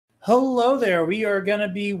Hello there. We are going to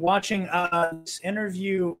be watching this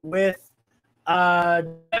interview with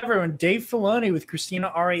everyone, Dave Filoni with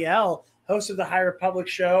Krystina Ariell, host of the High Republic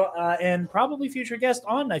show, and probably future guest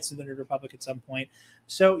on Knights of the Nerd Republic at some point.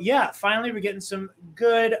 So yeah, finally we're getting some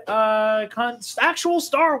good actual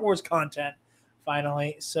Star Wars content.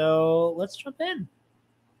 Finally, so let's jump in.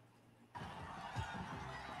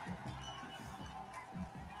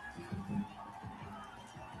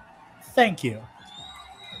 Thank you.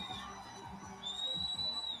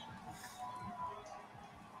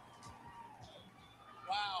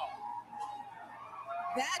 Wow.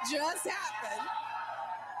 That just happened.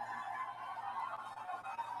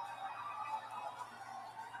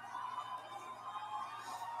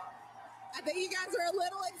 I think you guys are a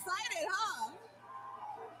little excited, huh?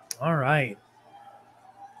 All right.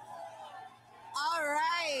 All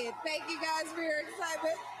right. Thank you guys for your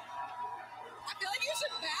excitement. I feel like you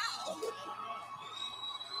should bow.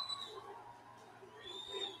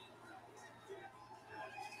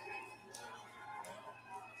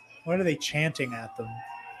 What are they chanting at them?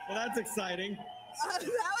 Well, that's exciting. That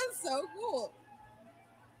was so cool.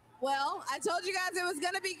 Well, I told you guys it was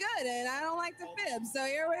going to be good, and I don't like to fib, so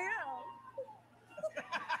here we go.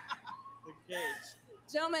 The cage.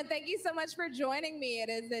 Gentlemen, thank you so much for joining me. It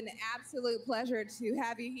is an absolute pleasure to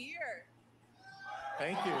have you here.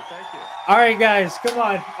 Thank you. Thank you. All right, guys, come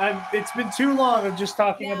on. It's been too long of just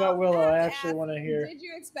talking Now, about Willow. I have to actually ask, want to hear. Did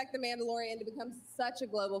you expect The Mandalorian to become such a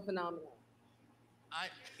global phenomenon?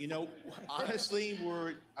 Honestly,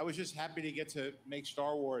 I was just happy to get to make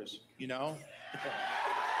Star Wars, And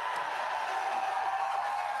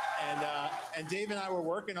Dave and I were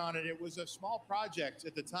working on it. It was a small project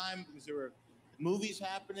at the time because there were movies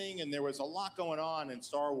happening and there was a lot going on in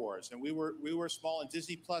Star Wars. And we were small, and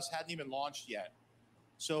Disney Plus hadn't even launched yet,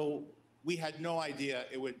 so we had no idea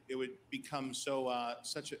it would become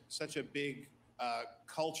such a big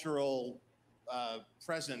cultural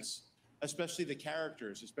presence. Especially the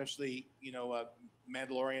characters, especially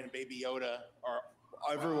Mandalorian and Baby Yoda are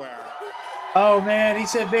everywhere. Oh man, he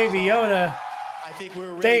said Baby Yoda. I think we're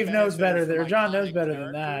really Dave knows better there. John knows better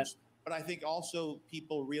than that. But I think also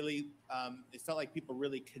people really, it felt like people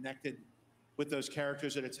really connected with those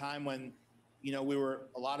characters at a time when, a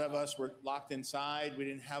lot of us were locked inside. We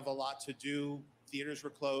didn't have a lot to do. Theaters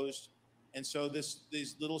were closed, and so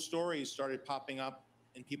these little stories started popping up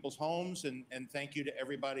in people's homes, and thank you to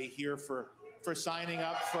everybody here for signing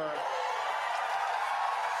up for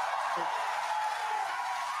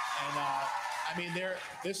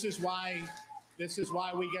this is why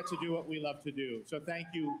we get to do what we love to do. So thank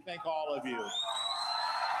all of you.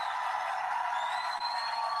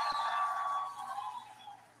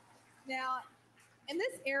 Now, in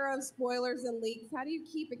this era of spoilers and leaks, how do you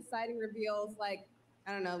keep exciting reveals like,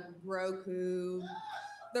 I don't know, Roku,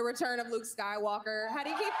 the return of Luke Skywalker? How do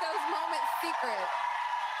you keep those moments secret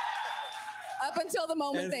up until the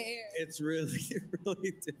moment they air? It's really,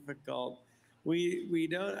 really difficult. We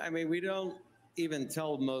don't even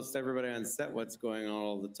tell most everybody on set what's going on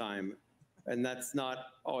all the time, and that's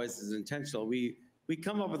not always as intentional. We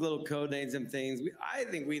come up with little code names and things. I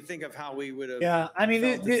think we think of how we would have. Yeah, I mean,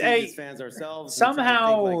 as fans ourselves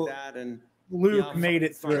somehow like that, and Luke made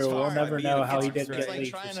it through. We'll never know how he did It's get like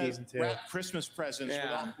leaked for trying season to 2. wrap Christmas presents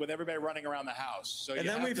with everybody running around the house. So and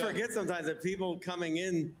then we forget sometimes that people coming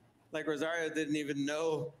in, like Rosario, didn't even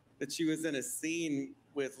know that she was in a scene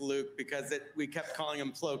with Luke because we kept calling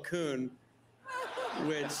him Plo Koon,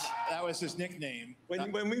 which that was his nickname.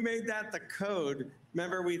 When we made that the code,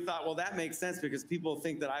 remember we thought, well, that makes sense because people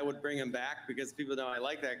think that I would bring him back because people know I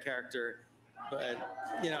like that character, but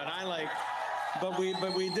and I like, but we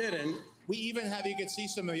didn't. We even you could see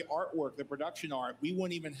some of the artwork, the production art. We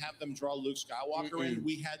wouldn't even have them draw Luke Skywalker in.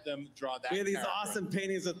 We had them draw that. We had these character. awesome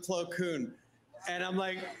paintings with Plo Koon, and I'm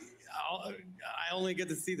like, I only get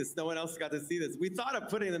to see this. No one else got to see this. We thought of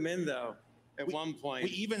putting them in though. At one point,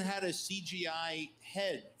 we even had a CGI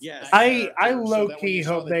head. Yes, I low key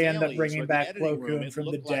hope they end up bringing back Plo Koon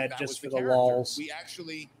from the dead just for the lulz. We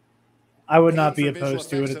actually, I would not be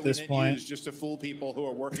opposed to it at this point. Just to fool people who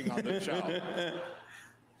are working on the show.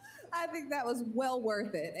 I think that was well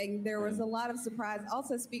worth it, and there was a lot of surprise.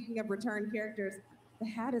 Also, speaking of return characters, the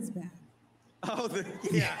hat is back. Oh,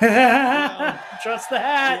 Trust the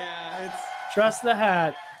hat. Yeah, trust the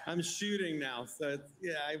hat. I'm shooting now, so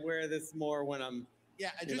I wear this more when I'm.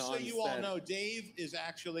 Yeah, and just so you all know, Dave is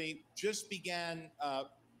actually just began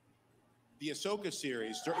the Ahsoka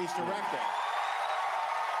series. He's directing.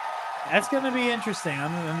 That's going to be interesting.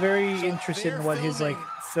 I'm very So interested in they're what his like filming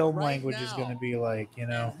film right language is now. going to be like. You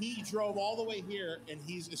know, And he drove all the way here, and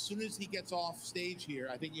he's as soon as he gets off stage here,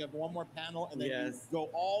 I think you have one more panel, and then you go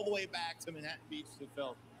all the way back to Manhattan Beach to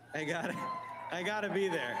film. I gotta be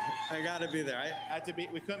there. I gotta be there. I had to be.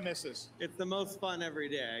 We couldn't miss this. It's the most fun every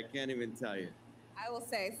day. I can't even tell you. I will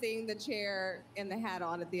say, seeing the chair and the hat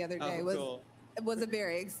on it the other day Cool. was a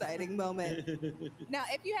very exciting moment. Now,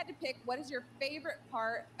 if you had to pick, what is your favorite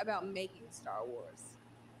part about making Star Wars?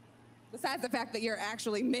 Besides the fact that you're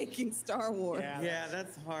actually making Star Wars. Yeah,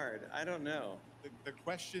 that's hard. I don't know. The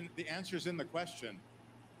question, the answer's in the question.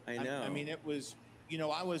 I know. I mean, it was, you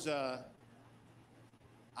know, I was an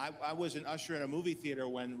usher in a movie theater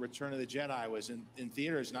when Return of the Jedi was in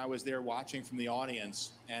theaters, and I was there watching from the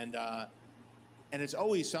audience, and it's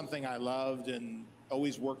always something I loved and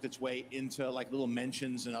always worked its way into like little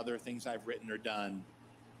mentions and other things I've written or done.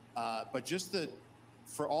 But just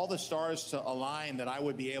for all the stars to align, that I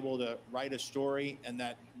would be able to write a story and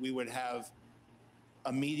that we would have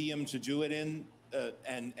a medium to do it in,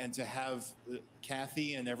 and to have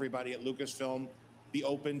Kathy and everybody at Lucasfilm be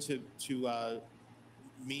open to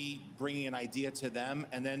me bringing an idea to them.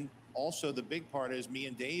 And then also the big part is me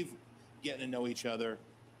and Dave getting to know each other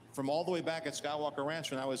from all the way back at Skywalker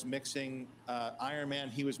Ranch when I was mixing Iron Man.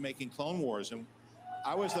 He was making Clone Wars, and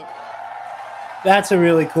I was that's a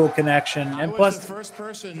really cool connection. I And was plus, the first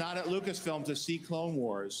person not at Lucasfilm to see Clone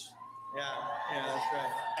Wars. Yeah, that's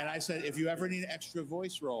right. And I said, if you ever need an extra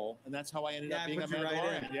voice role, and that's how I ended up being a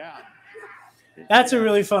Mandalorian. that's a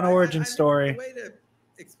really fun origin story. The way to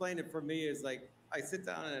explain it for me is like, I sit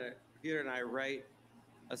down in a theater and I write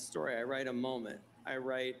a story. I write a moment.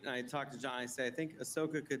 And I talk to John. I say, I think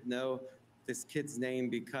Ahsoka could know this kid's name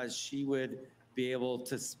because she would be able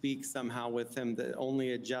to speak somehow with him that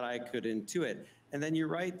only a Jedi could intuit. And then you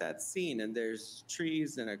write that scene, and there's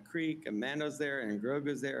trees and a creek, and Mando's there, and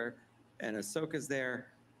Grogu's there, and Ahsoka's there.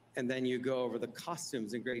 And then you go over the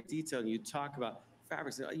costumes in great detail, and you talk about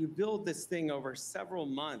fabrics. You build this thing over several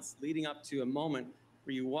months leading up to a moment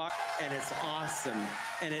where you walk, and it's awesome.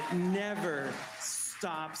 And it never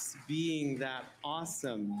stops being that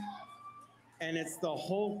awesome. And it's the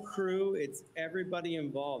whole crew. It's everybody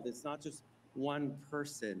involved. It's not just one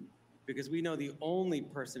person, because we know the only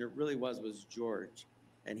person it really was George.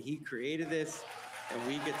 And he created this, and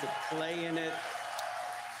we get to play in it.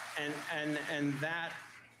 And that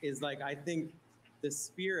is like, I think the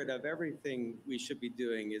spirit of everything we should be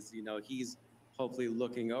doing is, you know, he's hopefully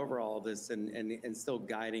looking over all of this and still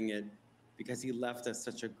guiding it, because he left us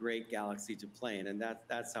such a great galaxy to play in. And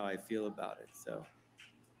that's how I feel about it. So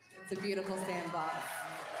it's a beautiful sandbox.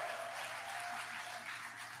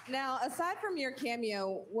 Now, aside from your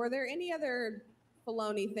cameo, were there any other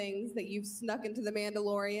Filoni things that you've snuck into The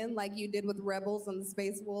Mandalorian, like you did with Rebels and the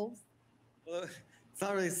Space Wolves? Well, it's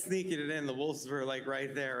not really sneaking it in. The wolves were like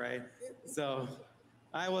right there, right? So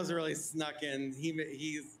I wasn't really snuck in.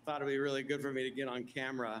 He thought it'd be really good for me to get on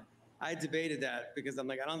camera. I debated that because I'm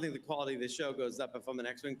like, I don't think the quality of the show goes up if I'm an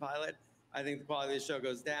X-Wing pilot. I think the quality of the show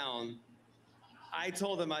goes down. I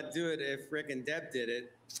told him I'd do it if Rick and Deb did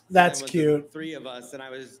it. That's cute. The three of us, and I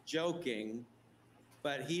was joking,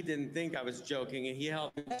 but he didn't think I was joking, and he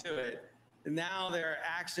helped me to it. And now there are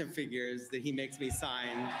action figures that he makes me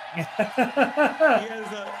sign.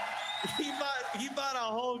 He bought a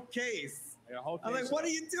whole case. I'm like, what are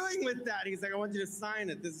you doing with that? He's like, I want you to sign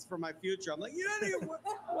it. This is for my future. I'm like, you don't even,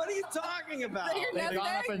 what are you talking about? They've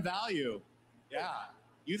gone up in value. Yeah.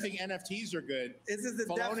 You think NFTs are good? This is the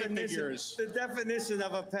definition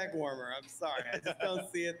of a peg warmer. I'm sorry, I just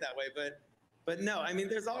don't see it that way. But no, I mean,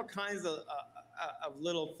 there's all kinds of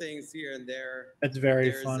little things here and there. That's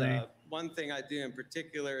very funny. One thing I do in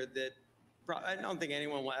particular that I don't think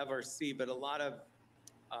anyone will ever see, but a lot of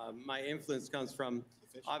my influence comes from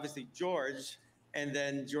obviously George, and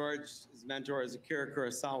then George's mentor is Akira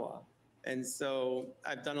Kurosawa. And so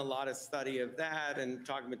I've done a lot of study of that and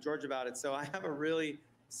talking with George about it. So I have a really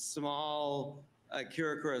small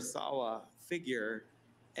Akira Kurosawa figure,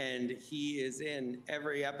 and he is in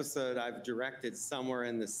every episode I've directed somewhere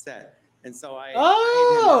in the set. And so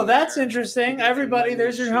that's interesting. Everybody,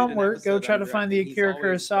 there's your homework. Go try to find the Akira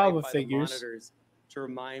Kurosawa figures. To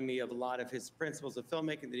remind me of a lot of his principles of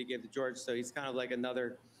filmmaking that he gave to George. So he's kind of like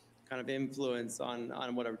another kind of influence on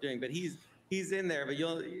what I'm doing. But he's in there, but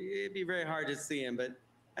it'd be very hard to see him.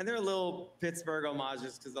 And there are little Pittsburgh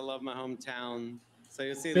homages because I love my hometown. So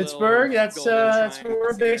you'll see Pittsburgh. That's where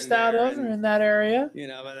we're based out of, in that area. You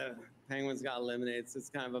know, but the Penguins got eliminated, so it's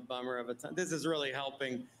kind of a bummer of a time. This is really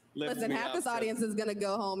helping lifts Listen, me half up. this audience is gonna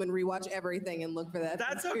go home and rewatch everything and look for that.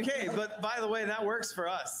 That's okay, but by the way, that works for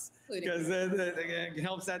us because it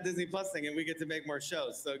helps that Disney Plus thing, and we get to make more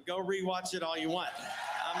shows. So go rewatch it all you want.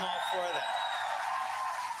 I'm all for that.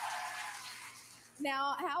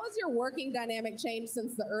 Now, how has your working dynamic changed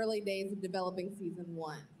since the early days of developing season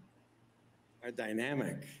 1? Our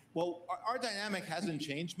dynamic. Well, our dynamic hasn't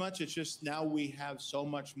changed much. It's just now we have so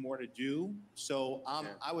much more to do. So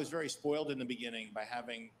I was very spoiled in the beginning by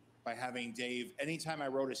having Dave. Anytime I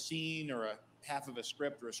wrote a scene or a half of a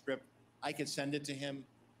script or a script, I could send it to him.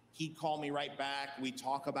 He'd call me right back. We'd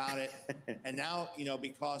talk about it. And now, you know,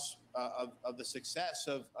 because of the success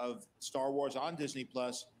of Star Wars on Disney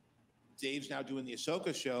Plus, Dave's now doing the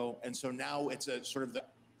Ahsoka show. And so now it's a sort of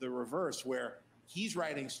the reverse where he's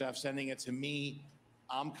writing stuff, sending it to me.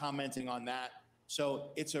 I'm commenting on that.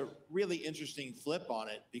 So it's a really interesting flip on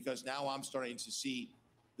it because now I'm starting to see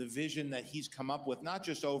the vision that he's come up with, not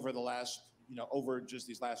just over the last, you know, over just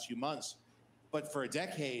these last few months, but for a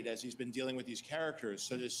decade as he's been dealing with these characters.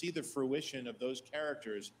 So to see the fruition of those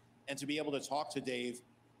characters and to be able to talk to Dave,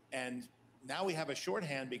 and now we have a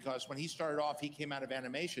shorthand because when he started off, he came out of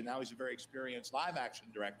animation. Now he's a very experienced live action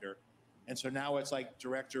director. And so now it's like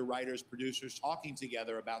director, writers, producers talking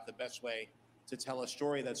together about the best way to tell a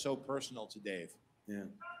story that's so personal to Dave. Yeah.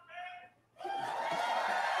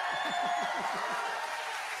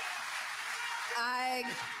 I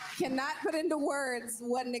cannot put into words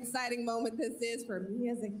what an exciting moment this is for me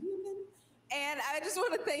as a human. And I just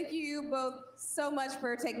want to thank you both so much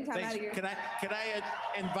for taking time out of your... Can I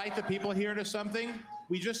invite the people here to something?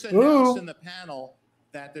 We just announced in the panel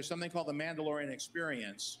that there's something called the Mandalorian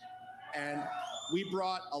Experience. And we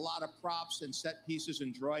brought a lot of props and set pieces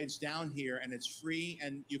and droids down here, and it's free.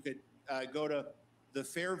 And you could go to the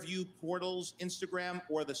Fairview Portals Instagram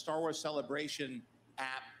or the Star Wars Celebration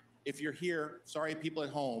app. If you're here, sorry, people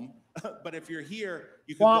at home, but if you're here,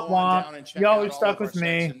 you can go on down and check out all stuck of our with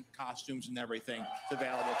me. sets and costumes and everything. It's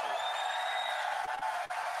available to you.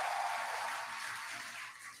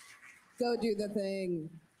 Go do the thing.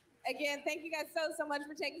 Again, thank you guys so much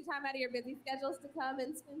for taking time out of your busy schedules to come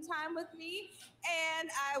and spend time with me.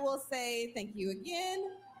 And I will say thank you again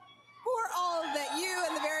for all that you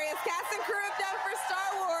and the various cast and crew have done for Star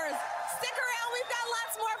Wars. Stick around. We've got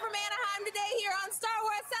lots more from Anaheim today here on Star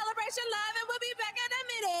Wars Celebration Live, and we'll be back in a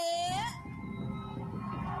minute.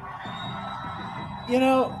 You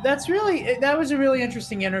know, that was a really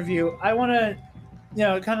interesting interview. I want to, you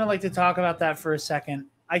know, kind of like to talk about that for a second.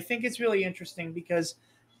 I think it's really interesting because,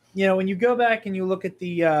 you know, when you go back and you look at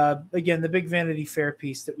the, again, the big Vanity Fair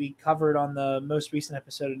piece that we covered on the most recent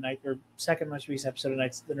episode of second most recent episode of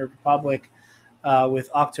Knights of the Nerd Republic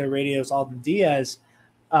with Octo Radio's Alden Diaz,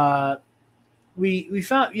 we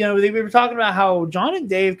found, you know, we were talking about how Jon and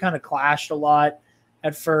Dave kind of clashed a lot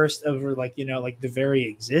at first over, like, you know, like the very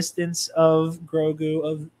existence of Grogu,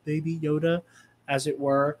 of Baby Yoda, as it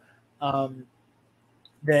were.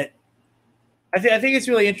 That I think it's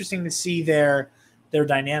really interesting to see their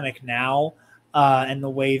dynamic now, and the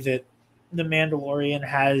way that the Mandalorian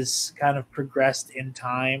has kind of progressed in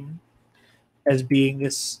time as being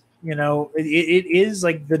this, you know, it is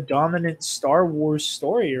like the dominant Star Wars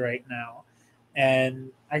story right now.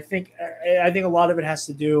 And I think a lot of it has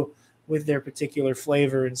to do with their particular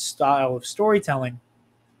flavor and style of storytelling.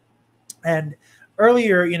 And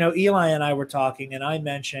earlier, you know, Eli and I were talking, and I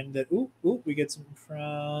mentioned that, we get some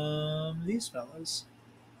from these fellas.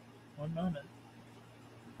 One moment.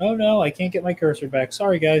 Oh, no, I can't get my cursor back.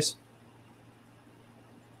 Sorry, guys.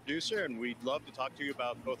 Producer, and we'd love to talk to you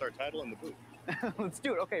about both our title and the booth. Let's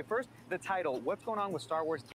do it. Okay, first, the title. What's going on with Star Wars